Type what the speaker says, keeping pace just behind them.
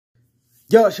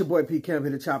Yo, it's your boy P. Cam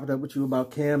here to chop it up with you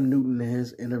about Cam Newton and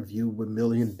his interview with $1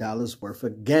 million worth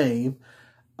of game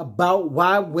about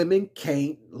why women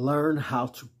can't learn how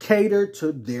to cater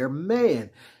to their man.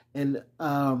 And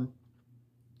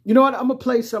you know what? I'm going to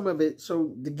play some of it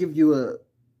so to give you a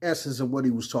essence of what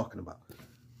he was talking about.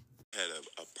 Had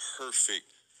a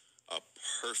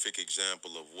perfect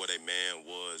example of what a man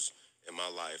was in my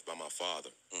life by my father.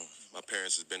 My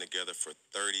parents has been together for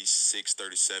 36,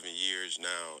 37 years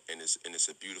now, and it's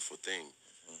a beautiful thing.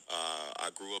 I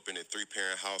grew up in a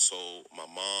 3-parent household, my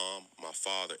mom, my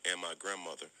father, and my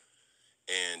grandmother.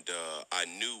 And I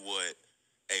knew what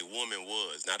a woman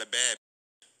was, not a bad.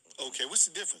 Okay, what's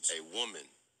the difference? A woman.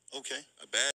 Okay. A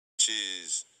bad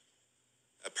is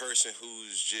a person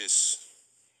who's just,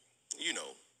 you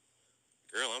know,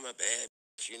 girl, I'm a bad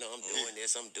bitch. You know, I'm doing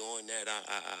this, I'm doing that.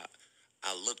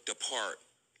 I look the part,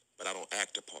 but I don't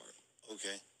act the part.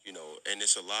 Okay. You know, and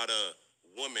it's a lot of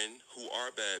women who are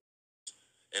bad,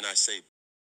 and I say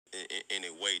in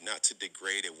a way not to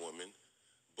degrade a woman,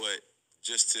 but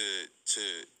just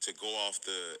to go off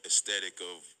the aesthetic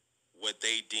of what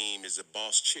they deem is a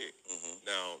boss chick.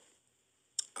 Now,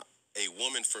 a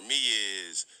woman for me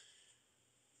is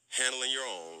handling your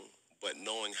own, but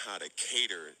knowing how to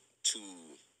cater to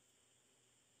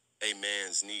a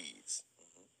man's needs,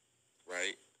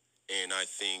 right? And I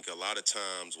think a lot of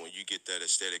times when you get that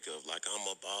aesthetic of like, I'm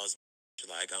a boss,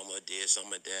 like I'm a this,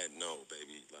 I'm a that, no,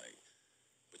 baby, like,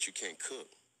 but you can't cook.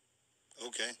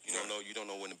 Okay. You don't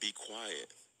know when to be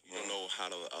quiet. You don't know how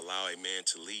to allow a man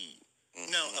to lead.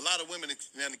 Now, a lot of women,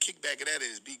 now the kickback of that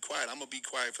is be quiet. I'm gonna be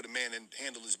quiet for the man and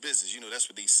handle his business. You know, that's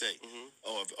what they say.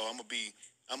 Or I'm gonna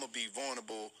be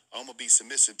vulnerable. I'm gonna be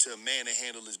submissive to a man and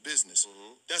handle his business.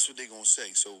 That's what they're gonna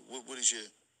say. So, what is your?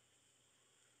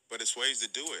 But it's ways to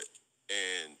do it,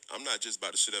 and I'm not just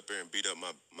about to sit up there and beat up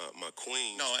my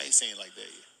queen. No, I ain't saying like that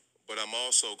yet. But I'm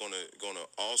also gonna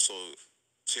also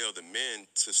tell the men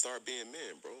to start being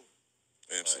men, bro.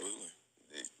 Absolutely.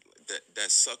 Like,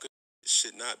 that sucker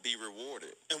should not be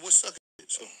rewarded. And what sucker?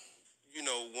 So, you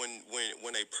know,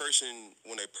 when a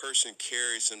person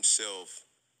carries himself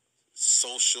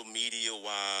social media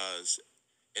wise,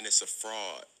 and it's a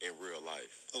fraud in real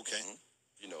life. Okay.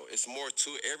 You know, it's more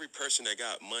to every person that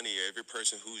got money, or every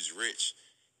person who's rich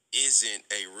isn't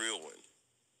a real one.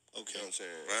 Okay. You know what I'm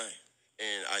saying? Right.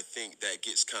 And I think that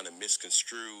gets kind of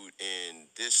misconstrued in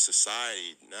this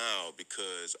society now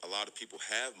because a lot of people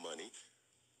have money,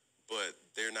 but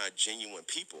they're not genuine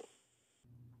people.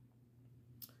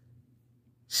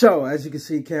 So, as you can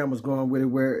see, Cam was going with it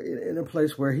where in a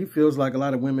place where he feels like a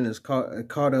lot of women is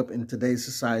caught up in today's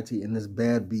society in this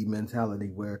bad bee mentality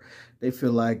where they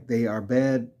feel like they are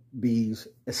bad bees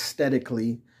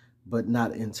aesthetically, but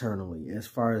not internally. As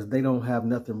far as they don't have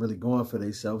nothing really going for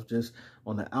themselves, just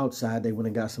on the outside, they went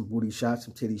and got some booty shots,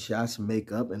 some titty shots, some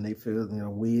makeup, and they feel, you know,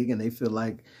 wig, and they feel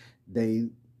like this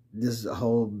is a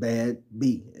whole bad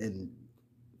bee, and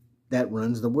that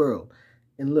runs the world.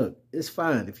 And look, it's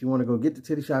fine. If you want to go get the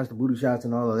titty shots, the booty shots,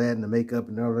 and all of that, and the makeup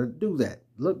and all that, do that.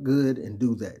 Look good and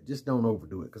do that. Just don't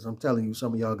overdo it. Because I'm telling you,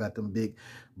 some of y'all got them big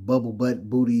bubble butt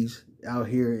booties out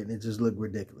here, and it just look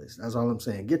ridiculous. That's all I'm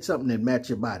saying. Get something that match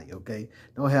your body, okay?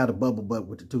 Don't have the bubble butt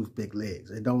with the toothpick legs.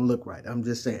 It don't look right. I'm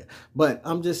just saying. But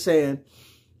I'm just saying,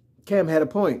 Cam had a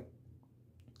point.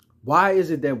 Why is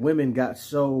it that women got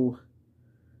so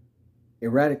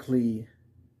erratically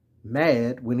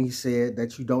mad when he said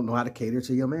that you don't know how to cater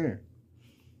to your man?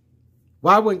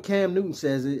 Why when Cam Newton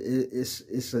says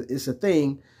it's a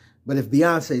thing, but if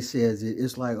Beyonce says it,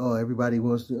 it's like, oh, everybody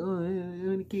wants to,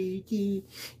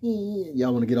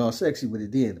 y'all want to get all sexy with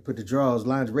it then, to put the drawers,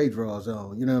 lingerie drawers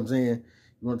on, you know what I'm saying?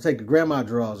 You want to take the grandma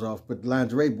drawers off, put the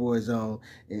lingerie boys on,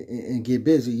 and get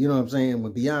busy. You know what I'm saying?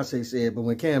 When Beyonce said, but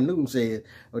when Cam Newton said,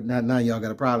 oh, now y'all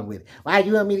got a problem with it. Why do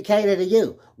you want me to cater to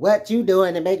you? What you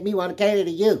doing to make me want to cater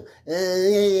to you?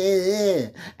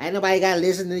 Ain't nobody got to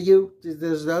listen to you.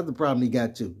 There's the other problem he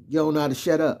got too. You don't know how to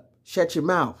shut up. Shut your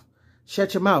mouth.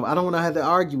 Shut your mouth. I don't want to have to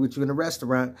argue with you in a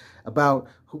restaurant about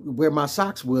where my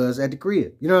socks was at the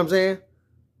crib. You know what I'm saying?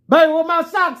 Baby, where my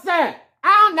socks at?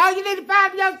 I don't know. You need to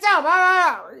find yourself.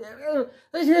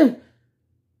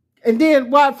 And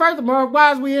then, furthermore,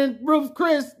 why is we in Ruth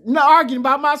Chris arguing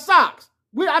about my socks?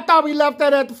 I thought we left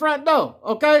that at the front door,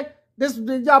 okay? This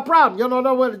is y'all problem. You don't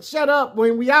know where to shut up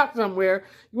when we out somewhere.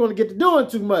 You want to get to doing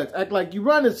too much. Act like you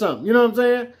running something. You know what I'm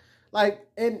saying? Like,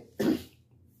 and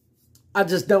I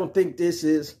just don't think this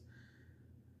is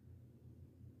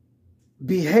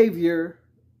behavior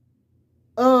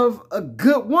of a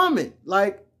good woman.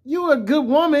 Like, you're a good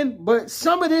woman, but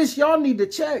some of this y'all need to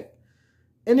check.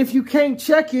 And if you can't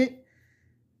check it,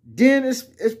 then it's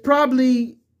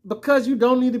probably because you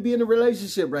don't need to be in a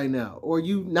relationship right now, or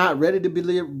you not ready to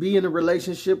be in a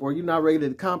relationship, or you're not ready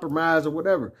to compromise or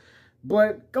whatever.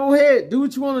 But go ahead, do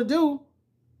what you want to do.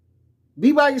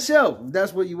 Be by yourself if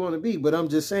that's what you want to be. But I'm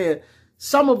just saying,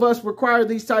 some of us require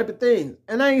these type of things.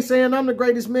 And I ain't saying I'm the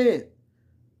greatest man.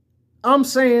 I'm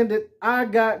saying that I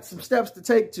got some steps to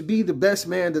take to be the best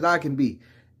man that I can be.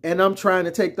 And I'm trying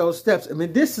to take those steps. I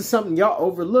mean, this is something y'all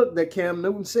overlooked that Cam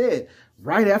Newton said.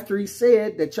 Right after he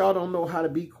said that y'all don't know how to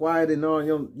be quiet and all,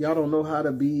 y'all don't know how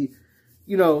to be,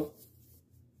 you know,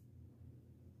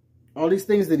 all these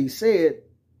things that he said.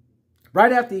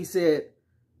 Right after he said,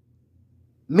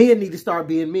 men need to start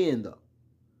being men, though.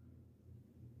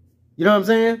 You know what I'm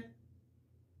saying?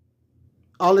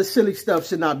 All this silly stuff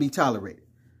should not be tolerated.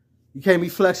 You can't be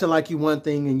flexing like you one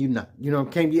thing and you not. You know,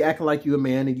 can't be acting like you a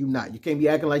man and you not. You can't be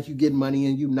acting like you get money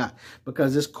and you not.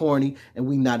 Because it's corny and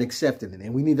we not accepting it.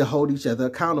 And we need to hold each other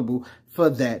accountable for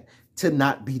that to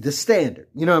not be the standard.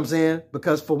 You know what I'm saying?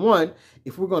 Because for one,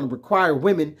 if we're going to require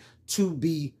women to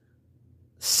be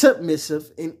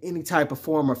submissive in any type of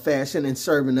form or fashion and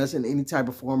serving us in any type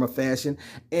of form or fashion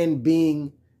and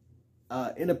being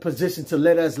in a position to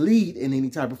let us lead in any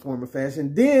type of form or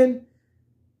fashion, then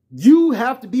you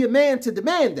have to be a man to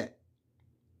demand that.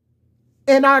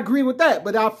 And I agree with that.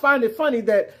 But I find it funny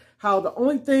that how the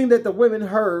only thing that the women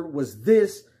heard was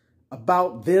this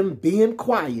about them being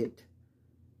quiet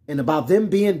and about them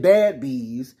being bad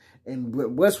bees and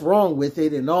what's wrong with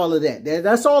it and all of that.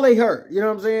 That's all they heard. You know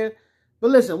what I'm saying?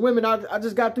 But listen, women, I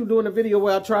just got through doing a video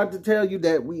where I tried to tell you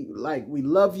that we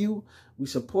love you. We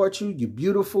support you. You're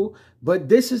beautiful. But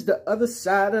this is the other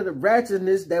side of the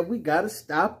ratchetness that we got to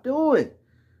stop doing.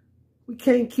 We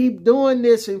can't keep doing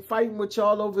this and fighting with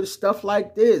y'all over the stuff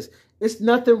like this. It's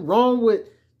nothing wrong with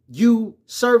you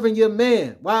serving your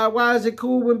man. Why is it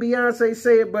cool when Beyonce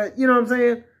say it? But you know what I'm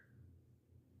saying?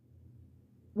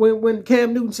 When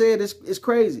Cam Newton said it's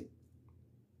crazy.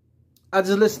 I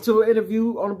just listened to an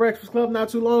interview on the Breakfast Club not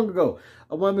too long ago.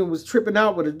 A woman was tripping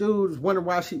out with a dude, was wondering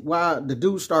why the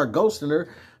dude started ghosting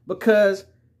her, because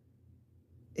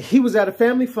he was at a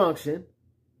family function.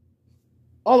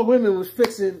 All the women was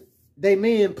fixing they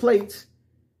men plates.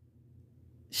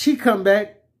 She come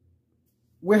back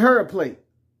with her a plate.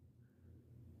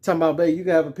 Talking about, babe, you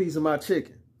can have a piece of my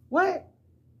chicken. What?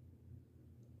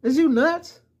 Is you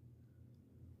nuts?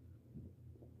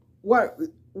 Why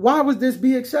would this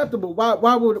be acceptable?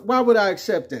 Why would I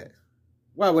accept that?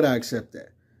 Why would I accept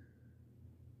that?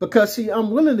 Because, see, I'm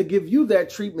willing to give you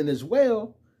that treatment as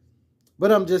well.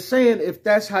 But I'm just saying, if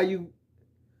that's how you,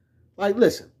 like,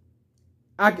 listen,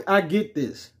 I get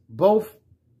this. Both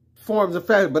forms of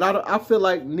fashion, but I feel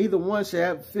like neither one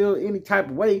should feel any type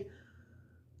of way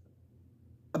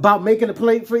about making a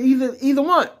plate for either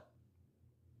one.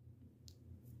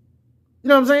 You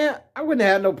know what I'm saying? I wouldn't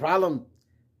have no problem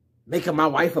making my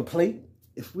wife a plate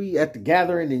if we at the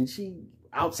gathering and she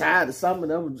outside or something.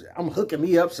 I'm hooking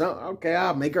me up something. Okay,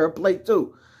 I'll make her a plate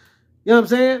too. You know what I'm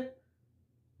saying?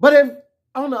 But if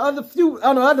on the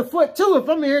other foot too, if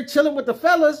I'm here chilling with the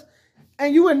fellas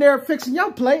and you in there fixing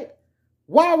your plate,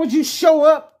 why would you show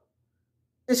up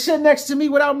and sit next to me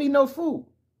without me no food?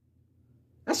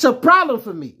 That's a problem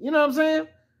for me. You know what I'm saying?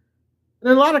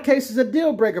 And in a lot of cases, a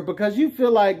deal breaker, because you feel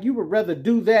like you would rather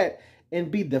do that and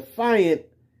be defiant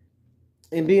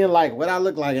and being like, what I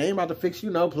look like, I ain't about to fix you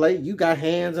no plate. You got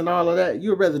hands and all of that.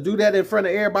 You'd rather do that in front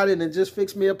of everybody than just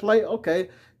fix me a plate? Okay,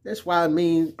 that's why I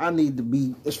mean I need to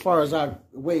be as far as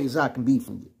away as I can be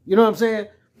from you. You know what I'm saying?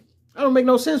 That don't make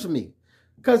no sense for me.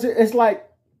 Because it's like,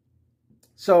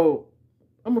 so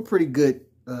I'm a pretty good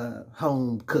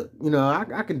home cook. You know,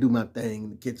 I can do my thing in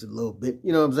the kitchen a little bit.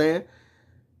 You know what I'm saying?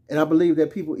 And I believe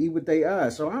that people eat with their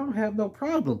eyes. So I don't have no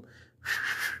problem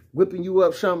whipping you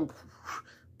up something,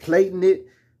 plating it,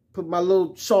 put my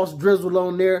little sauce drizzle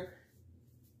on there,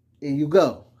 and you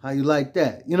go. How you like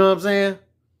that? You know what I'm saying?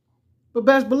 But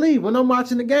best believe, when I'm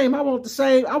watching the game, I want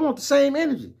the same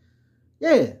energy.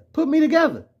 Yeah, put me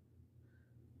together.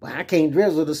 But I can't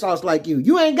drizzle the sauce like you.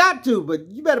 You ain't got to, but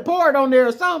you better pour it on there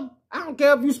or something. I don't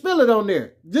care if you spill it on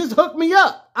there. Just hook me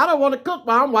up. I don't want to cook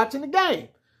while I'm watching the game.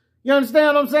 You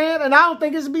understand what I'm saying? And I don't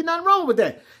think there should be nothing wrong with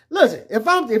that. Listen,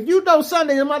 if you know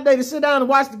Sunday is my day to sit down and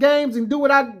watch the games and do what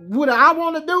I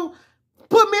want to do,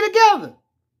 put me together.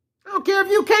 I don't care if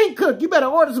you can't cook. You better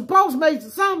order some Postmates or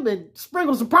something and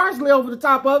sprinkle some parsley over the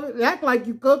top of it and act like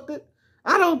you cooked it.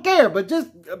 I don't care, but just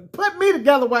put me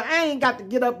together where I ain't got to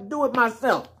get up and do it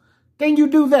myself. Can you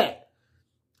do that?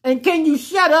 And can you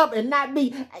shut up and not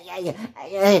be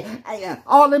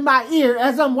all in my ear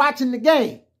as I'm watching the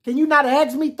game? Can you not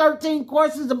ask me 13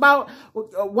 questions about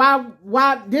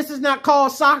why this is not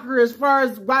called soccer as far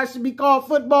as why it should be called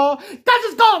football? Because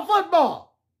it's called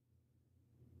football.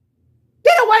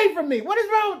 Get away from me. What is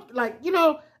wrong? Like,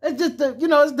 it's just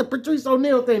it's the Patrice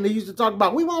O'Neal thing they used to talk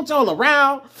about. We want y'all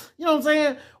around. You know what I'm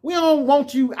saying? We don't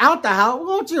want you out the house. We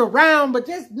want you around, but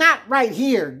just not right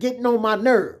here getting on my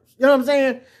nerves. You know what I'm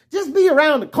saying? Just be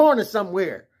around the corner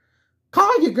somewhere.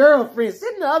 Call your girlfriend,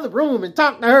 sit in the other room and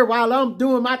talk to her while I'm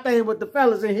doing my thing with the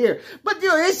fellas in here. But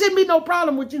it shouldn't be no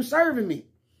problem with you serving me,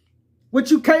 with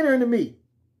you catering to me.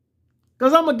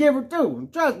 Because I'm a giver too.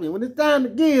 And trust me, when it's time to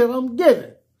give, I'm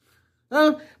giving.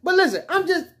 But listen,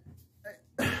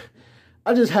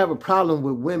 I just have a problem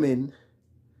with women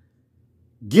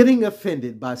getting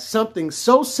offended by something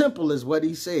so simple as what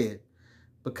he said.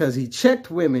 Because he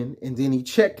checked women and then he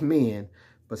checked men.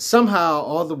 But somehow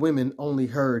all the women only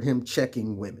heard him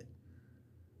checking women.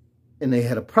 And they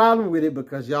had a problem with it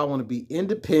because y'all want to be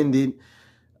independent,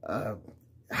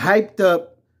 hyped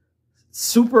up,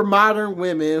 super modern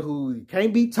women who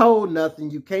can't be told nothing.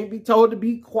 You can't be told to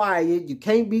be quiet. You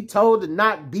can't be told to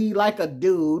not be like a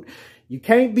dude. You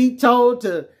can't be told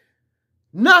to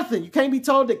nothing. You can't be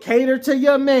told to cater to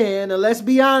your man unless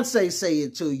Beyonce say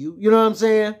it to you. You know what I'm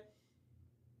saying?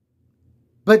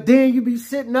 But then you be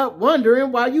sitting up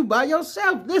wondering why you by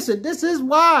yourself. Listen, this is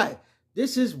why.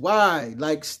 This is why.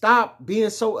 Like, stop being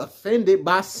so offended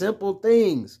by simple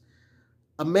things.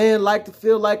 A man like to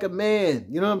feel like a man.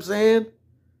 You know what I'm saying?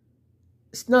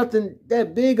 It's nothing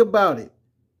that big about it.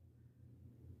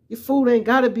 Your food ain't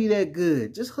got to be that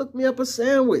good. Just hook me up a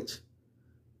sandwich.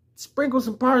 Sprinkle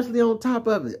some parsley on top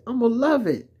of it. I'm going to love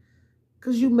it.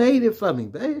 Because you made it for me,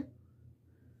 babe.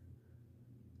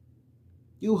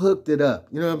 You hooked it up.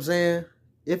 You know what I'm saying?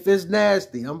 If it's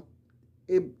nasty,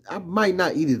 I might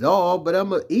not eat it all, but I'm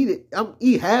going to eat it. I'm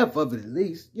eat half of it at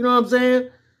least. You know what I'm saying?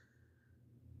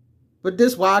 But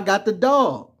this is why I got the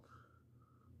dog.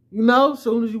 You know, as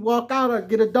soon as you walk out or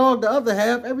get a dog, the other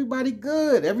half, everybody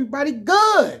good. Everybody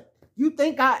good. You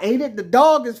think I ate it? The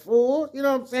dog is full. You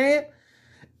know what I'm saying?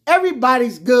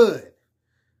 Everybody's good.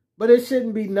 But it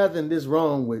shouldn't be nothing this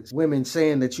wrong with women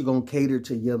saying that you're going to cater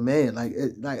to your man. Like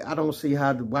I don't see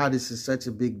why this is such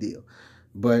a big deal.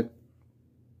 But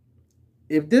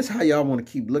if this how y'all want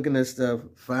to keep looking at stuff,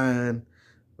 fine.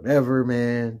 Whatever,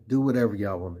 man. Do whatever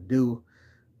y'all want to do.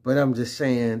 But I'm just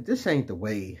saying, this ain't the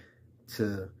way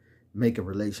to make a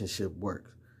relationship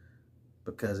work.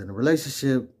 Because in a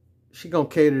relationship, she going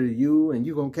to cater to you and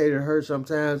you going to cater to her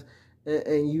sometimes.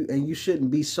 And you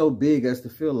shouldn't be so big as to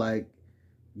feel like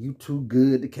you too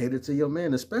good to cater to your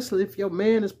man, especially if your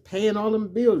man is paying all them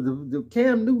bills. The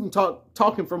Cam Newton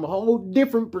talking from a whole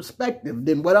different perspective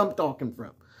than what I'm talking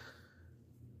from.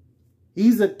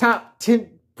 He's a top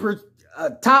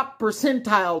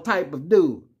percentile type of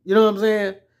dude. You know what I'm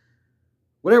saying?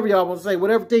 Whatever y'all want to say,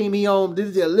 whatever team he on,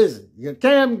 listen,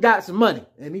 Cam got some money,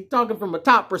 and he talking from a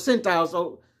top percentile.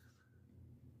 So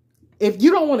if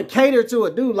you don't want to cater to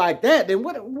a dude like that, then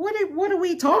what are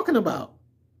we talking about?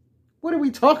 What are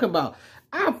we talking about?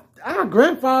 Our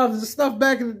grandfathers and stuff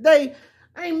back in the day,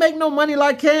 I ain't make no money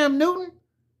like Cam Newton,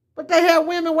 but they had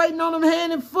women waiting on them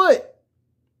hand and foot.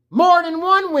 More than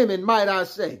one woman, might I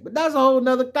say. But that's a whole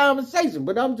nother conversation.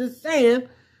 But I'm just saying,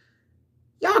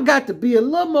 y'all got to be a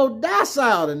little more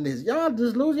docile than this. Y'all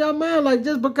just lose your mind like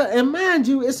just because. And mind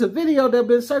you, it's a video that's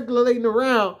been circulating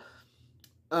around.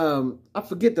 I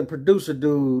forget the producer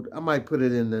dude. I might put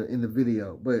it in the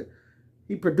video, but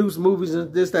he produced movies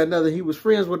and this, that, and other. He was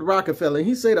friends with Rockefeller. And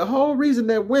he said the whole reason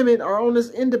that women are on this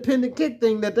independent kick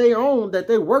thing that they own, that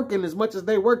they're working as much as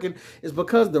they're working, is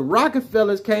because the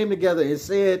Rockefellers came together and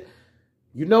said,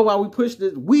 you know why we pushed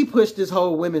this? We pushed this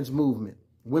whole women's movement,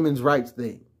 women's rights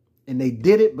thing. And they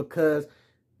did it because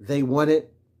they wanted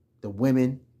the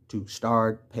women to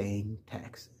start paying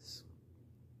taxes.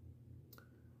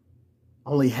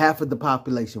 Only half of the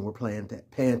population were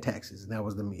paying taxes, and that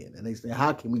was the men. And they said,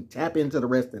 how can we tap into the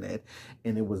rest of that?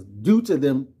 And it was due to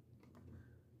them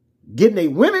getting a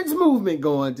women's movement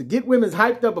going to get women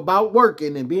hyped up about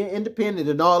working and being independent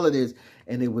and all of this.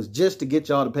 And it was just to get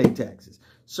y'all to pay taxes.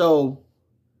 So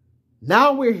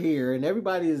now we're here, and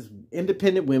everybody is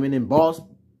independent women and boss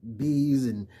bees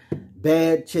and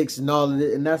bad chicks and all of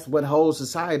it. And that's what whole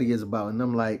society is about. And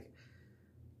I'm like,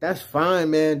 that's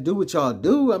fine, man. Do what y'all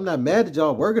do. I'm not mad at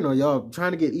y'all working or y'all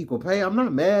trying to get equal pay. I'm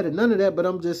not mad at none of that, but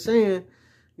I'm just saying,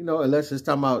 you know, unless it's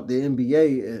talking about the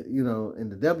NBA, you know,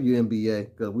 and the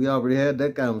WNBA, because we already had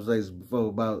that conversation before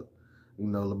about, you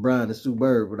know, LeBron and Sue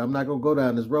Bird, but I'm not going to go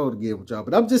down this road again with y'all.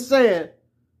 But I'm just saying,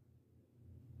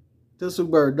 till Sue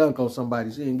Bird dunk on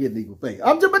somebody, she ain't getting equal pay.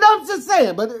 I'm just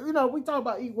saying, but, you know, we talk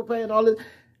about equal pay and all this.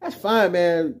 That's fine,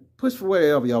 man. Push for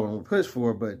whatever y'all want to push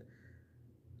for, but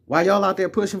while y'all out there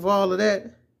pushing for all of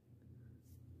that,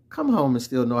 come home and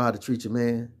still know how to treat your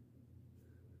man.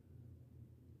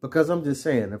 Because I'm just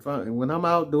saying, when I'm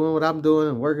out doing what I'm doing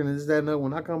and working and this, that, and that,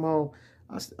 when I come home,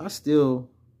 I still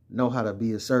know how to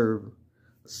be a server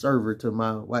to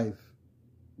my wife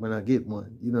when I get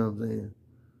one. You know what I'm saying?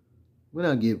 When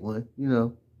I get one, you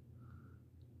know.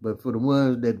 But for the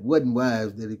ones that wasn't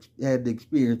wives, that had the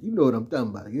experience, you know what I'm talking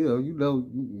about. You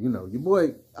know, your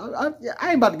boy. I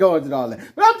ain't about to go into all that,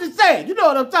 but I'm just saying, you know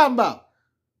what I'm talking about.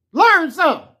 Learn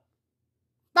something.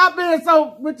 Stop being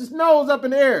so with your nose up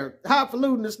in the air,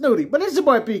 highfalutin and snooty. But it's your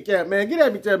boy P-Cap, man. Get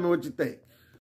at me, tell me what you think.